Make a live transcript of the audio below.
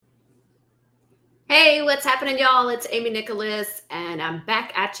Hey, what's happening, y'all? It's Amy Nicholas, and I'm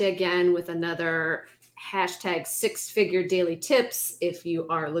back at you again with another hashtag six figure daily tips. If you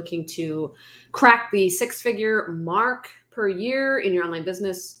are looking to crack the six figure mark per year in your online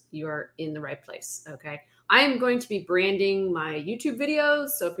business, you are in the right place. Okay. I am going to be branding my YouTube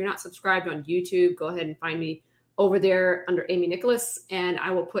videos. So if you're not subscribed on YouTube, go ahead and find me over there under Amy Nicholas, and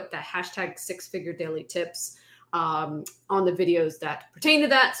I will put the hashtag six figure daily tips on the videos that pertain to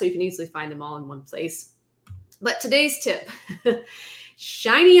that. So you can easily find them all in one place. But today's tip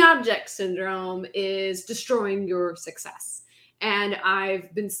shiny object syndrome is destroying your success. And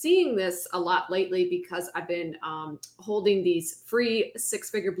I've been seeing this a lot lately because I've been holding these free six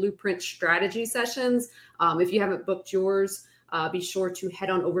figure blueprint strategy sessions. If you haven't booked yours, be sure to head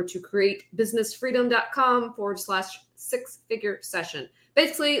on over to createbusinessfreedom.com/6 figure session.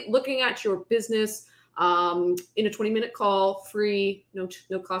 Basically, looking at your business in a 20-minute call, free, no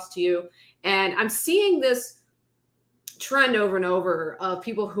cost to you. And I'm seeing this trend over and over of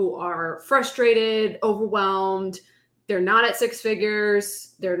people who are frustrated, overwhelmed. They're not at six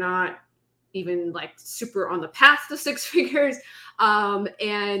figures. They're not even like super on the path to six figures.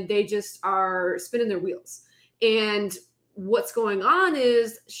 And they just are spinning their wheels. And what's going on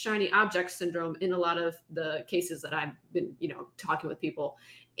is shiny object syndrome in a lot of the cases that I've been, talking with people.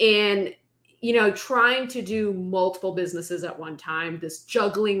 And trying to do multiple businesses at one time, this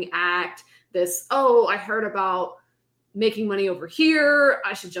juggling act, this, oh, I heard about making money over here,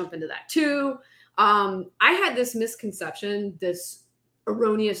 I should jump into that too. I had this misconception, this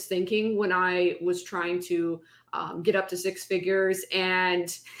erroneous thinking when I was trying to get up to six figures.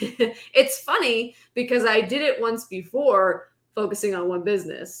 And it's funny because I did it once before, focusing on one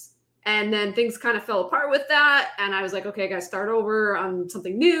business. And then things kind of fell apart with that. And I was like, okay, I got to start over on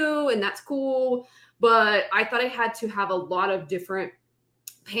something new, and that's cool. But I thought I had to have a lot of different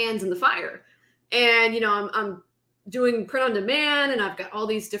pans in the fire. And, I'm doing print on demand, and I've got all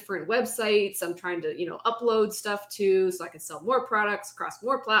these different websites I'm trying to, upload stuff to so I can sell more products across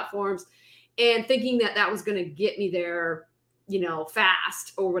more platforms, and thinking that that was going to get me there,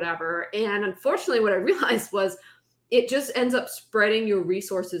 fast or whatever. And unfortunately, what I realized was it just ends up spreading your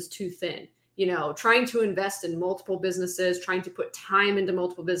resources too thin. Trying to invest in multiple businesses, trying to put time into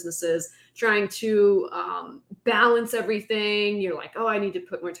multiple businesses, trying to balance everything. You're like, oh, I need to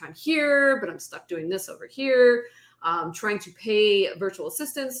put more time here, but I'm stuck doing this over here. Trying to pay virtual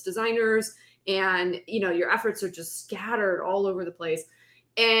assistants, designers, and your efforts are just scattered all over the place.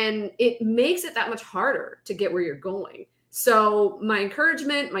 And it makes it that much harder to get where you're going. So my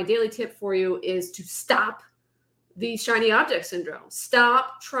encouragement, my daily tip for you is to stop the shiny object syndrome.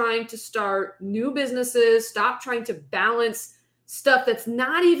 Stop trying to start new businesses. Stop trying to balance stuff that's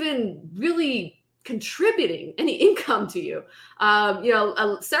not even really contributing any income to you.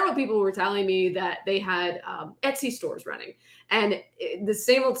 Several people were telling me that they had Etsy stores running, and the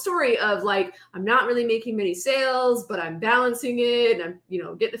same old story of like, I'm not really making many sales, but I'm balancing it, and I'm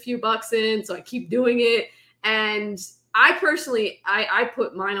getting a few bucks in, so I keep doing it. And I personally, I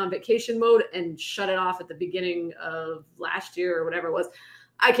put mine on vacation mode and shut it off at the beginning of last year or whatever it was.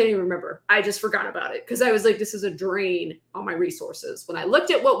 I can't even remember. I just forgot about it because I was like, this is a drain on my resources. When I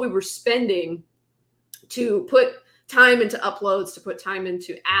looked at what we were spending to put time into uploads, to put time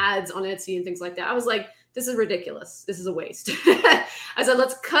into ads on Etsy and things like that, I was like, this is ridiculous. This is a waste. I said,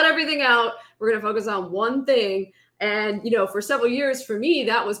 let's cut everything out. We're going to focus on one thing. And, for several years, for me,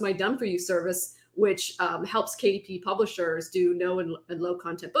 that was my Done For You service, which helps KDP publishers do no and low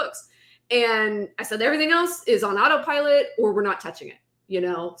content books. And I said, everything else is on autopilot or we're not touching it,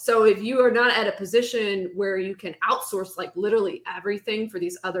 So if you are not at a position where you can outsource like literally everything for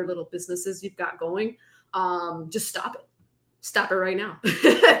these other little businesses you've got going, just stop it. Stop it right now.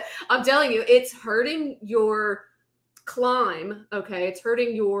 I'm telling you, it's hurting your climb. Okay. It's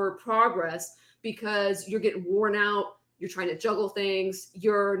hurting your progress because you're getting worn out. You're trying to juggle things.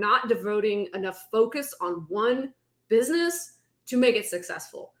 You're not devoting enough focus on one business to make it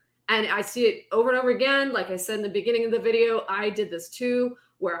successful. And I see it over and over again. Like I said in the beginning of the video, I did this too,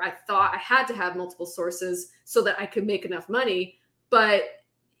 where I thought I had to have multiple sources so that I could make enough money. But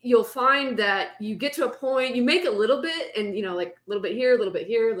you'll find that you get to a point, you make a little bit and, like a little bit here, a little bit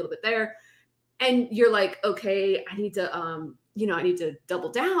here, a little bit there. And you're like, okay, I need to, I need to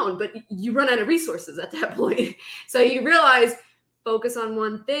double down, but you run out of resources at that point. So you realize, focus on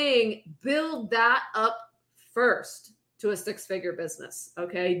one thing, build that up first to a six-figure business.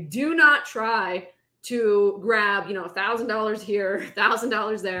 Okay. Do not try to grab, $1,000 here,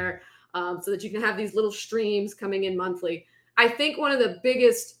 $1,000 there, so that you can have these little streams coming in monthly. I think one of the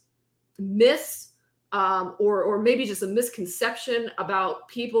biggest myths or maybe just a misconception about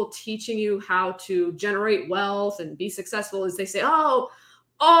people teaching you how to generate wealth and be successful is they say, oh,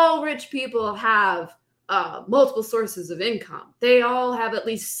 all rich people have multiple sources of income. They all have at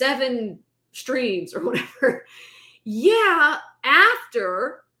least 7 streams or whatever. Yeah,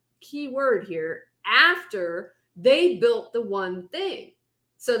 after, key word here, after they built the one thing.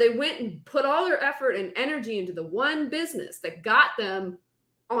 So they went and put all their effort and energy into the one business that got them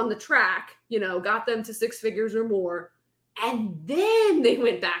on the track, got them to 6 figures or more. And then they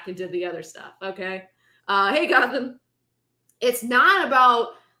went back into the other stuff. Okay. Hey, Gotham. It's not about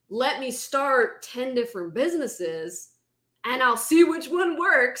let me start 10 different businesses and I'll see which one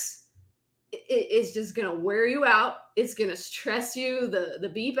works. It's just going to wear you out. It's going to stress you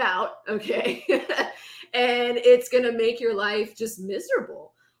the beep out. Okay. And it's going to make your life just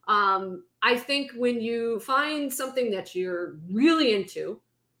miserable. I think when you find something that you're really into,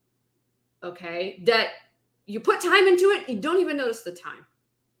 okay, that you put time into it, you don't even notice the time.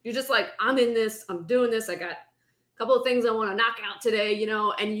 You're just like, I'm in this, I'm doing this. I got a couple of things I want to knock out today,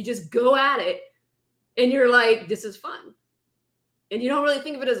 and you just go at it and you're like, this is fun. And you don't really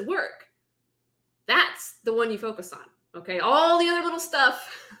think of it as work. That's the one you focus on. Okay. All the other little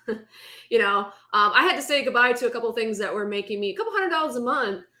stuff, I had to say goodbye to a couple of things that were making me a couple $100 a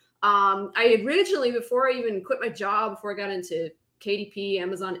month. I originally, before I even quit my job, before I got into KDP,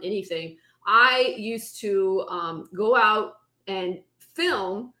 Amazon, anything, I used to go out and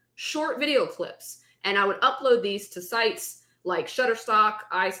film short video clips, and I would upload these to sites like Shutterstock,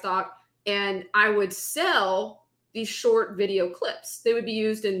 iStock, and I would sell these short video clips. They would be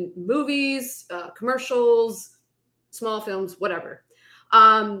used in movies, commercials, small films, whatever.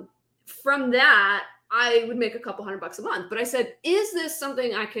 From that, I would make a couple $100 a month. But I said, is this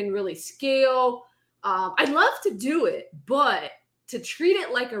something I can really scale? I'd love to do it, but to treat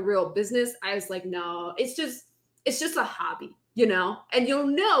it like a real business, I was like, no, it's just a hobby, and you'll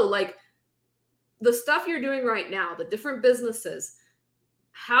know, like, the stuff you're doing right now, the different businesses,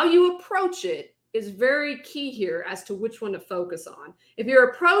 how you approach it is very key here as to which one to focus on. If you're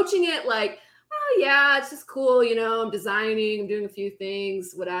approaching it like, oh yeah, it's just cool, I'm designing, I'm doing a few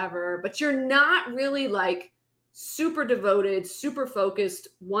things, whatever, but you're not really like super devoted, super focused,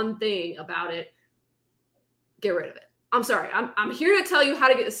 one thing about it, get rid of it. I'm sorry. I'm here to tell you how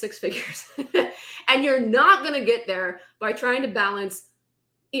to get to 6 figures. And you're not going to get there by trying to balance,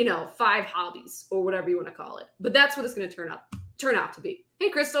 5 hobbies or whatever you want to call it. But that's what it's going to turn out to be. Hey,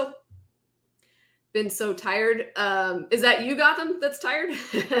 Crystal. Been so tired. Is that you, Gotham, that's tired? Me,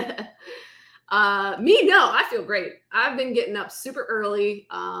 no, I feel great. I've been getting up super early.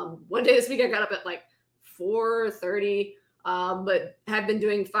 One day this week I got up at like 4:30, but have been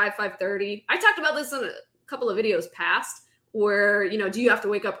doing 5:30. I talked about this in a couple of videos past where, do you have to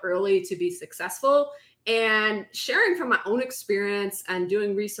wake up early to be successful? And sharing from my own experience and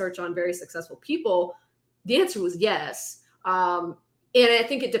doing research on very successful people, the answer was yes. And I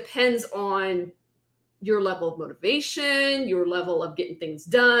think it depends on your level of motivation, your level of getting things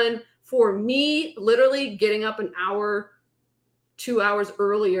done. For me, literally getting up an hour, 2 hours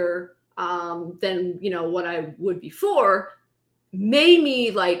earlier than, what I would before made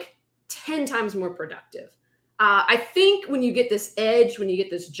me like 10 times more productive. I think when you get this edge, when you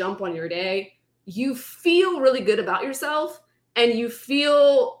get this jump on your day, you feel really good about yourself and you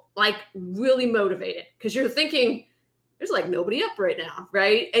feel like really motivated because you're thinking there's like nobody up right now,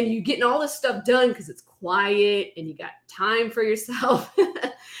 right? And you getting all this stuff done because it's quiet and you got time for yourself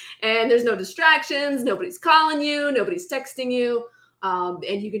and there's no distractions, nobody's calling you, nobody's texting you,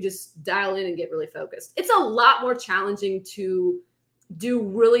 and you can just dial in and get really focused. It's a lot more challenging to do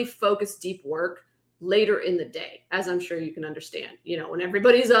really focused, deep work later in the day, as I'm sure you can understand. When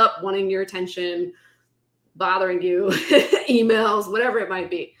everybody's up wanting your attention, bothering you, emails, whatever it might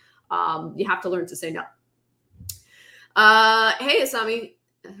be, you have to learn to say no. Hey, Asami,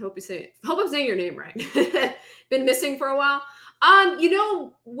 I hope I'm saying your name right. Been missing for a while.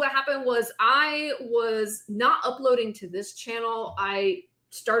 What happened was I was not uploading to this channel. I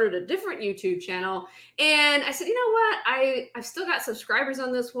started a different YouTube channel and I said, you know what? I've still got subscribers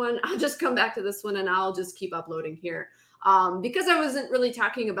on this one. I'll just come back to this one and I'll just keep uploading here. Because I wasn't really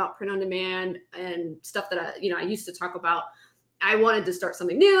talking about print on demand and stuff that I used to talk about. I wanted to start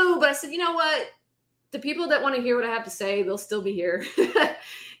something new, but I said, you know what? The people that want to hear what I have to say, they'll still be here.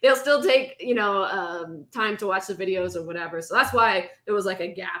 They'll still take, time to watch the videos or whatever. So that's why there was like a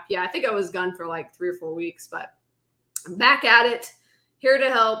gap. Yeah, I think I was gone for like 3 or 4 weeks, but I'm back at it, here to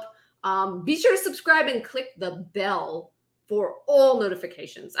help. Be sure to subscribe and click the bell for all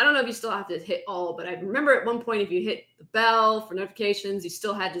notifications. I don't know if you still have to hit all, but I remember at one point, if you hit the bell for notifications, you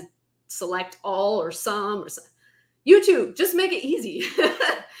still had to select all or some or some. YouTube, just make it easy.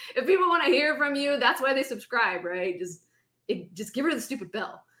 If people want to hear from you, that's why they subscribe, right? Just give her the stupid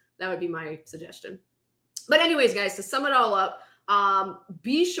bell. That would be my suggestion. But anyways, guys, to sum it all up,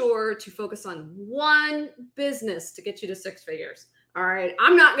 be sure to focus on one business to get you to six figures. All right.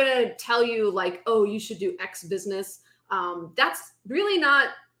 I'm not going to tell you like, oh, you should do X business. That's really not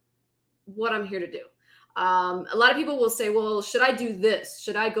what I'm here to do. A lot of people will say, well, should I do this?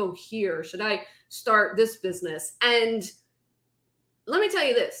 Should I go here? Should I start this business? And let me tell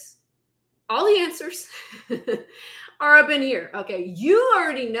you this, all the answers are up in here. Okay. You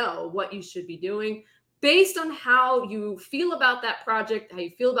already know what you should be doing based on how you feel about that project, how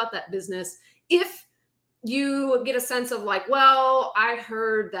you feel about that business. If you get a sense of like, well, I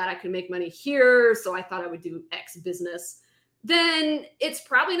heard that I could make money here, so I thought I would do X business, then it's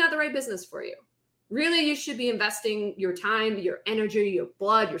probably not the right business for you. Really, you should be investing your time, your energy, your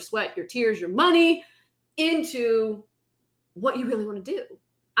blood, your sweat, your tears, your money into what you really want to do.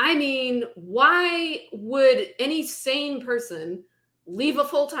 I mean, why would any sane person leave a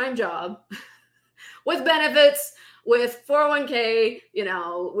full-time job with benefits, with 401k,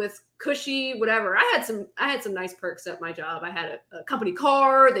 with cushy, whatever? I had some nice perks at my job. I had a company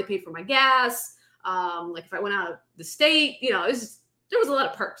car. They paid for my gas. Like if I went out of the state, there was a lot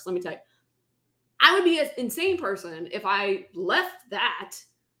of perks. Let me tell you, I would be an insane person if I left that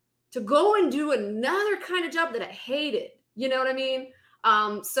to go and do another kind of job that I hated. You know what I mean?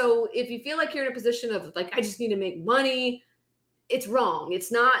 So if you feel like you're in a position of like, I just need to make money, it's wrong.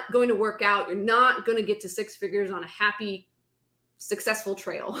 It's not going to work out. You're not going to get to six figures on a happy, successful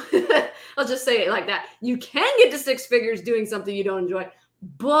trail. I'll just say it like that. You can get to six figures doing something you don't enjoy,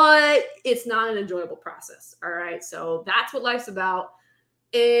 but it's not an enjoyable process. All right. So that's what life's about.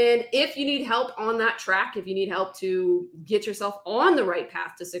 And if you need help on that track, if you need help to get yourself on the right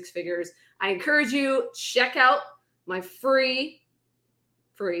path to six figures, I encourage you, check out my free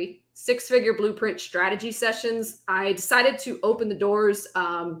six-figure blueprint strategy sessions. I decided to open the doors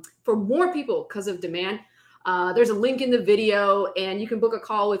for more people because of demand. There's a link in the video and you can book a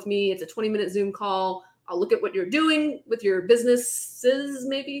call with me. It's a 20-minute Zoom call. I'll look at what you're doing with your businesses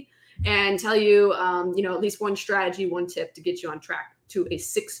maybe and tell you, at least one strategy, one tip to get you on track to a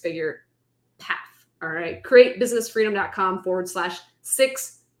six-figure path. All right.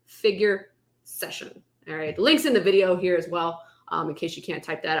 createbusinessfreedom.com/6-figure session. All right. The link's in the video here as well, in case you can't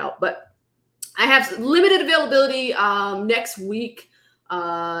type that out. But I have limited availability next week.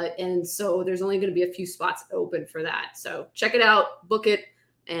 And so there's only going to be a few spots open for that. So check it out, book it,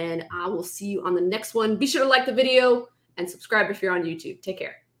 and I will see you on the next one. Be sure to like the video and subscribe if you're on YouTube. Take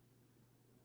care.